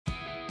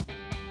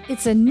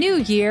It's a new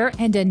year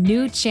and a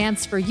new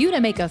chance for you to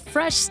make a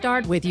fresh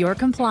start with your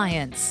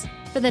compliance.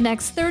 For the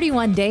next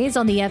 31 days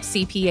on the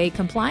FCPA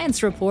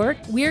Compliance Report,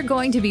 we're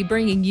going to be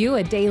bringing you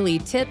a daily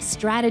tip,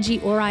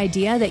 strategy, or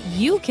idea that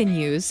you can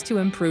use to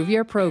improve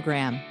your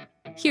program.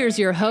 Here's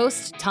your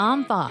host,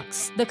 Tom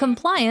Fox, the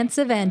Compliance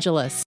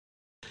Evangelist.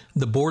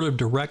 The Board of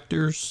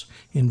Directors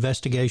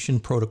Investigation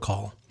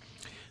Protocol.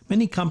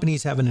 Many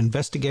companies have an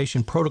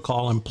investigation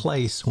protocol in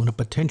place when a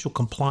potential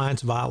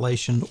compliance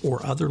violation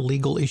or other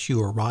legal issue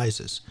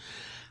arises.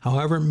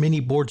 However, many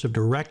boards of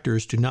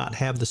directors do not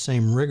have the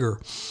same rigor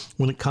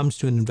when it comes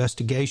to an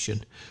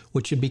investigation,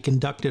 which should be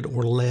conducted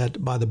or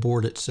led by the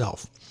board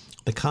itself.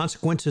 The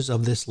consequences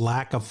of this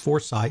lack of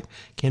foresight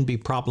can be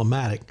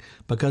problematic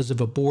because if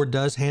a board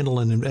does handle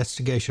an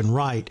investigation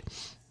right,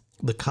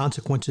 the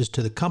consequences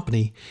to the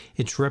company,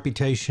 its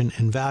reputation,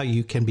 and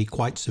value can be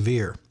quite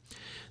severe.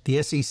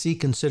 The SEC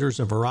considers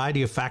a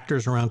variety of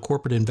factors around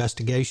corporate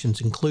investigations,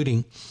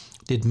 including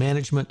did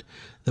management,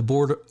 the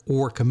board,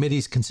 or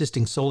committees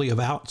consisting solely of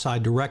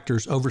outside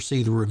directors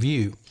oversee the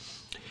review?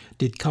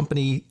 Did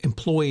company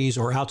employees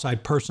or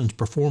outside persons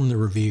perform the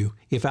review?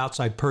 If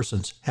outside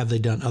persons, have they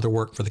done other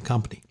work for the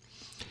company?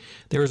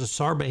 There is a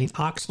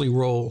Sarbanes-Oxley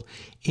role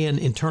in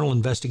internal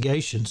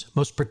investigations,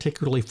 most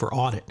particularly for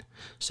audit.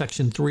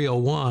 Section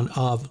 301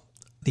 of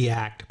the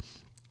Act,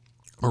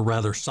 or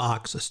rather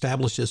SOX,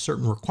 establishes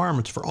certain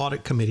requirements for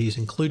audit committees,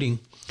 including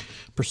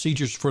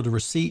procedures for the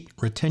receipt,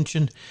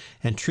 retention,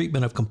 and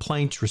treatment of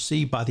complaints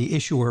received by the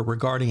issuer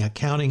regarding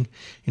accounting,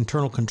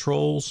 internal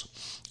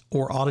controls,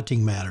 or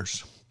auditing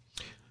matters.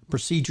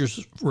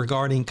 Procedures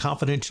regarding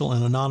confidential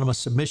and anonymous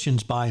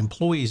submissions by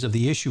employees of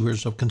the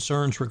issuers of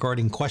concerns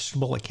regarding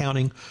questionable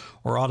accounting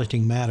or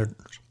auditing matters.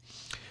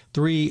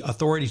 3,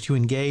 authority to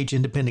engage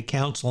independent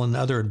counsel and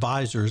other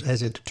advisors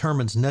as it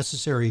determines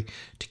necessary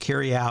to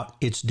carry out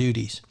its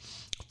duties.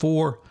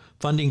 4,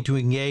 funding to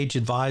engage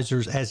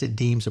advisors as it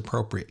deems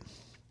appropriate.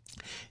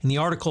 In the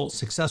article,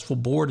 Successful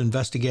Board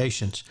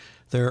Investigations,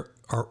 there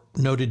are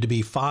noted to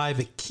be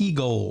 5 key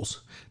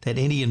goals that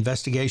any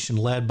investigation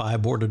led by a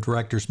board of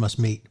directors must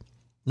meet.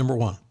 Number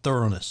 1,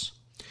 thoroughness.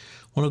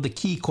 One of the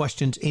key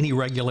questions any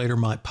regulator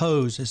might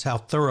pose is how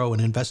thorough an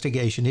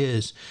investigation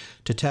is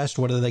to test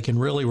whether they can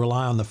really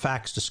rely on the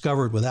facts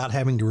discovered without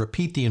having to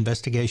repeat the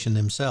investigation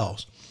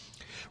themselves.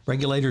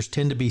 Regulators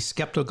tend to be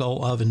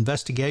skeptical of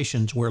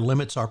investigations where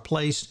limits are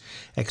placed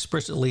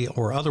explicitly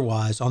or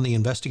otherwise on the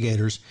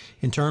investigators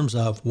in terms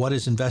of what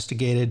is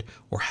investigated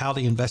or how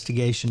the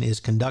investigation is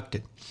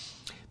conducted.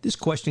 This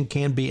question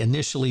can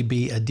initially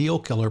be a deal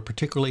killer,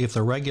 particularly if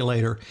the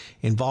regulator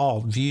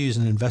involved views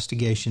an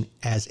investigation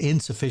as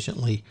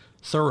insufficiently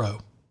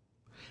thorough,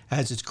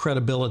 as its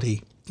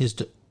credibility is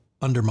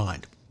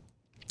undermined.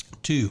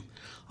 2,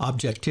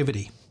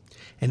 objectivity.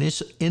 An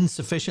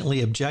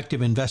insufficiently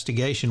objective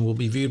investigation will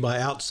be viewed by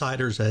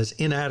outsiders as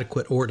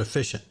inadequate or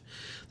deficient.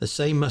 The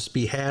same must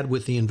be had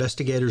with the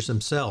investigators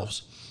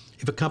themselves.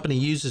 If a company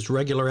uses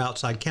regular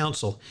outside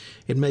counsel,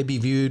 it may be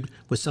viewed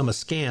with some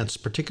askance,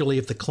 particularly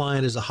if the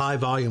client is a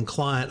high-volume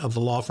client of the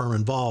law firm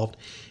involved,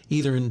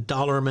 either in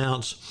dollar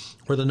amounts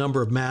or the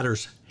number of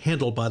matters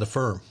handled by the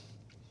firm.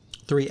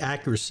 3,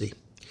 accuracy.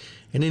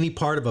 In any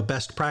part of a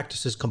best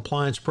practices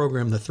compliance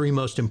program, the 3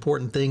 most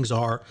important things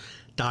are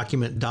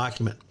document,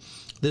 document.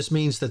 This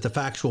means that the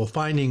factual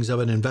findings of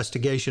an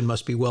investigation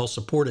must be well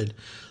supported.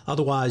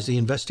 Otherwise, the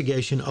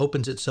investigation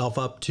opens itself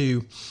up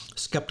to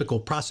skeptical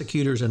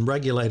prosecutors and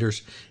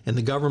regulators, and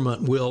the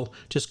government will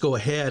just go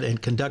ahead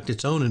and conduct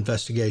its own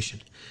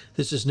investigation.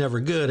 This is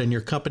never good, and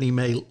your company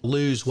may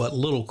lose what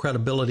little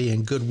credibility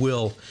and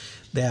goodwill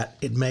that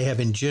it may have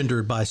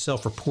engendered by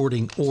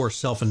self-reporting or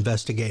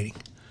self-investigating.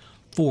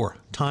 4,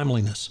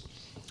 timeliness.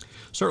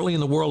 Certainly in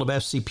the world of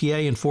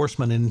FCPA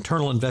enforcement, an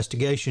internal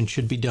investigation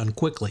should be done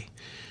quickly.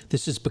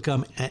 This has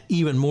become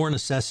even more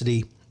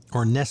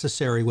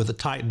necessary with a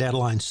tight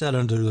deadline set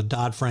under the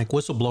Dodd-Frank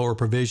whistleblower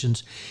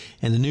provisions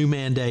and the new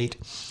mandate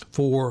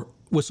for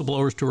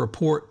whistleblowers to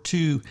report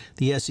to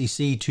the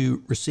SEC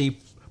to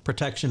receive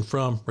protection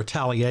from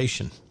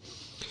retaliation.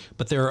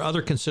 But there are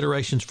other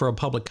considerations for a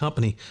public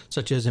company,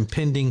 such as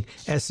impending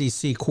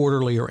SEC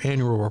quarterly or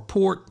annual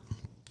report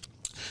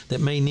that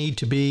may need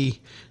to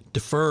be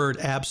deferred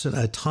absent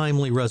a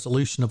timely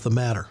resolution of the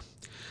matter.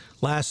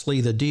 Lastly,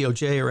 the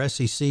DOJ or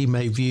SEC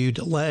may view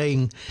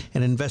delaying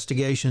an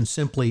investigation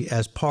simply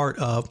as part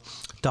of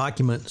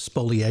document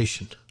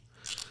spoliation.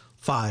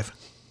 5,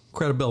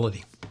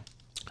 credibility.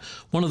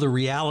 One of the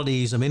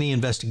realities of any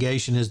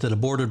investigation is that a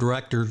board of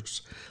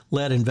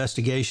directors-led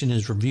investigation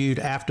is reviewed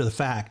after the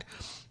fact,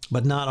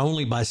 but not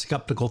only by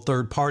skeptical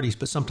third parties,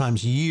 but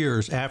sometimes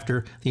years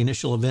after the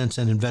initial events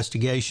and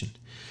investigation.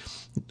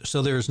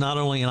 So there is not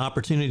only an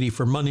opportunity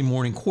for Monday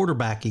morning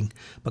quarterbacking,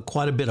 but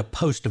quite a bit of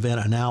post-event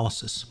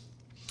analysis.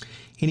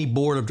 Any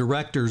board of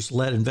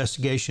directors-led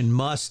investigation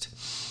must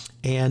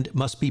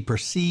be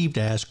perceived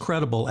as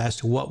credible as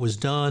to what was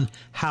done,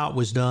 how it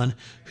was done,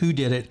 who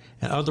did it,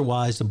 and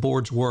otherwise the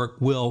board's work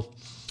will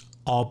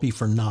all be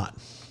for naught.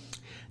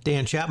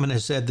 Dan Chapman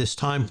has said this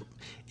time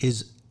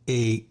is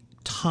a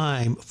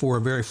time for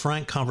a very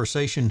frank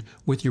conversation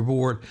with your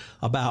board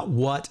about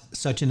what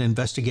such an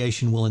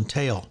investigation will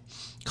entail.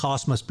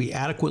 Costs must be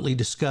adequately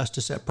discussed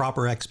to set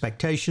proper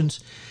expectations.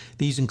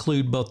 These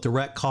include both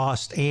direct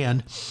costs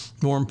and,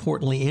 more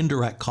importantly,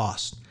 indirect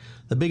costs.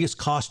 The biggest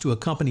cost to a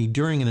company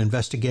during an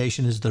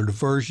investigation is the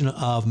diversion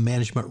of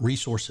management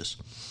resources.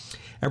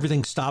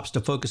 Everything stops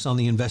to focus on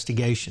the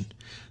investigation.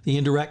 The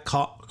indirect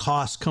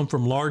costs come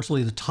from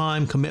largely the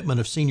time commitment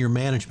of senior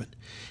management.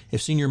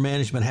 If senior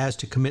management has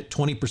to commit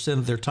 20%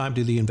 of their time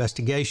to the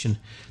investigation,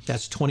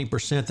 that's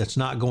 20% that's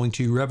not going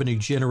to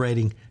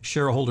revenue-generating,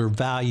 shareholder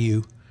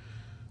value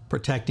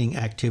protecting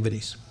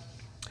activities.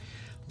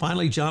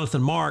 Finally,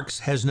 Jonathan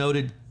Marks has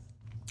noted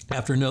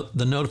after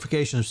the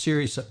notification of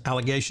serious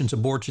allegations, a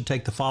board should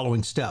take the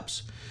following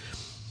steps.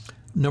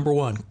 Number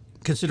one,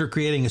 consider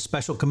creating a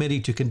special committee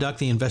to conduct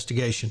the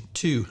investigation.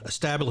 2,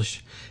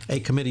 establish a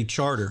committee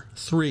charter.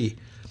 3,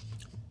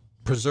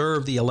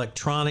 preserve the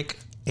electronic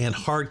and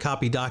hard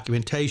copy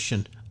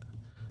documentation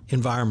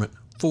environment.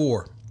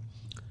 4,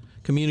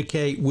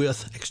 communicate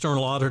with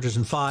external auditors.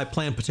 And 5,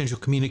 plan potential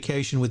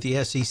communication with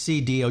the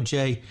SEC,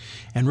 DOJ,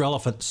 and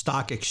relevant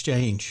stock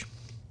exchange.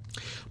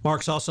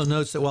 Marks also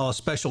notes that while a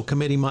special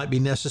committee might be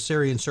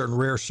necessary in certain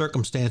rare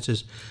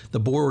circumstances, the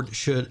board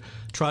should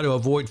try to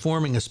avoid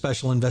forming a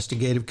special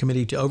investigative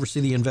committee to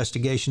oversee the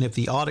investigation if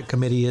the audit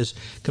committee is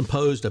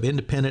composed of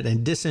independent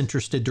and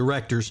disinterested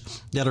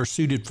directors that are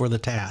suited for the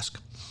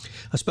task.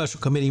 A special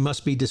committee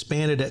must be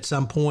disbanded at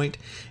some point,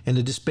 and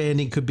the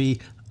disbanding could be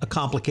a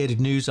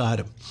complicated news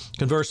item.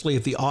 Conversely,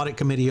 if the audit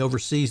committee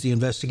oversees the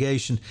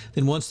investigation,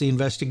 then once the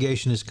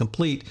investigation is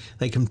complete,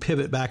 they can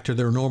pivot back to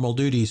their normal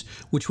duties,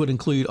 which would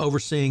include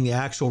overseeing the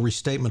actual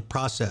restatement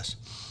process.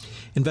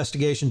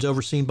 Investigations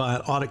overseen by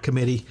an audit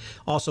committee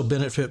also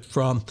benefit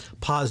from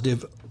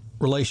positive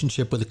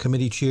relationship with the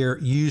committee chair,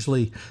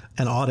 usually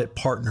an audit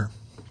partner.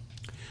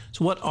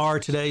 So what are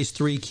today's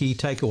 3 key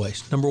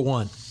takeaways? Number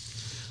 1,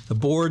 the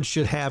board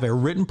should have a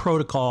written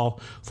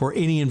protocol for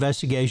any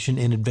investigation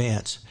in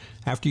advance.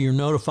 After you're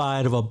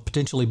notified of a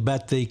potentially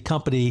bet the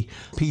company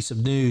piece of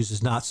news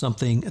is not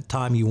something, a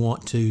time you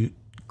want to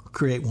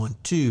create one.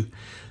 2,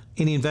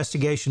 any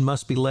investigation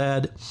must be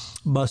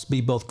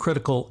both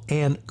critical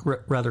and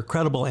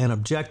credible and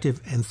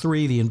objective. And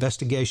 3, the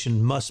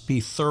investigation must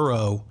be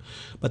thorough,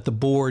 but the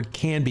board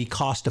can be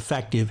cost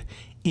effective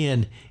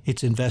in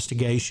its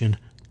investigation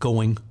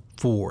going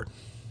forward.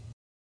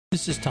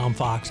 This is Tom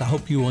Fox. I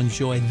hope you will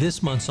enjoy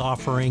this month's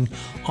offering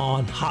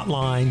on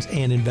hotlines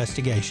and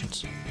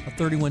investigations.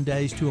 31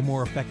 Days to a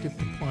More Effective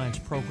Compliance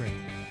Program.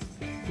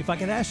 If I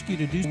could ask you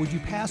to do, would you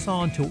pass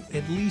on to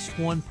at least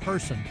one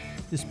person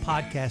this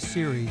podcast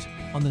series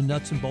on the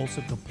nuts and bolts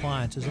of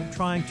compliance, as I'm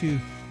trying to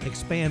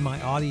expand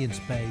my audience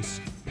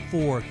base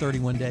for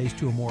 31 Days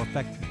to a More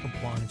Effective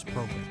Compliance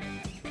Program.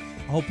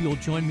 I hope you'll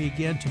join me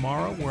again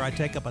tomorrow, where I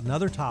take up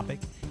another topic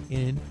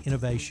in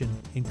innovation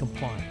in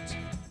compliance.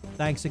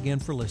 Thanks again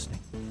for listening.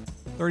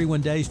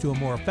 31 Days to a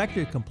More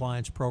Effective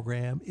Compliance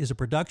Program is a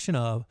production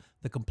of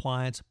the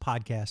Compliance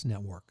Podcast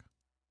Network.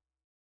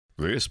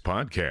 This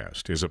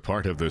podcast is a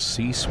part of the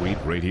C-Suite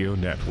Radio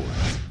Network.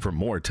 For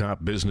more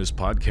top business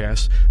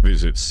podcasts,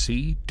 visit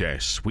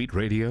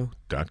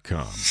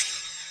c-suiteradio.com.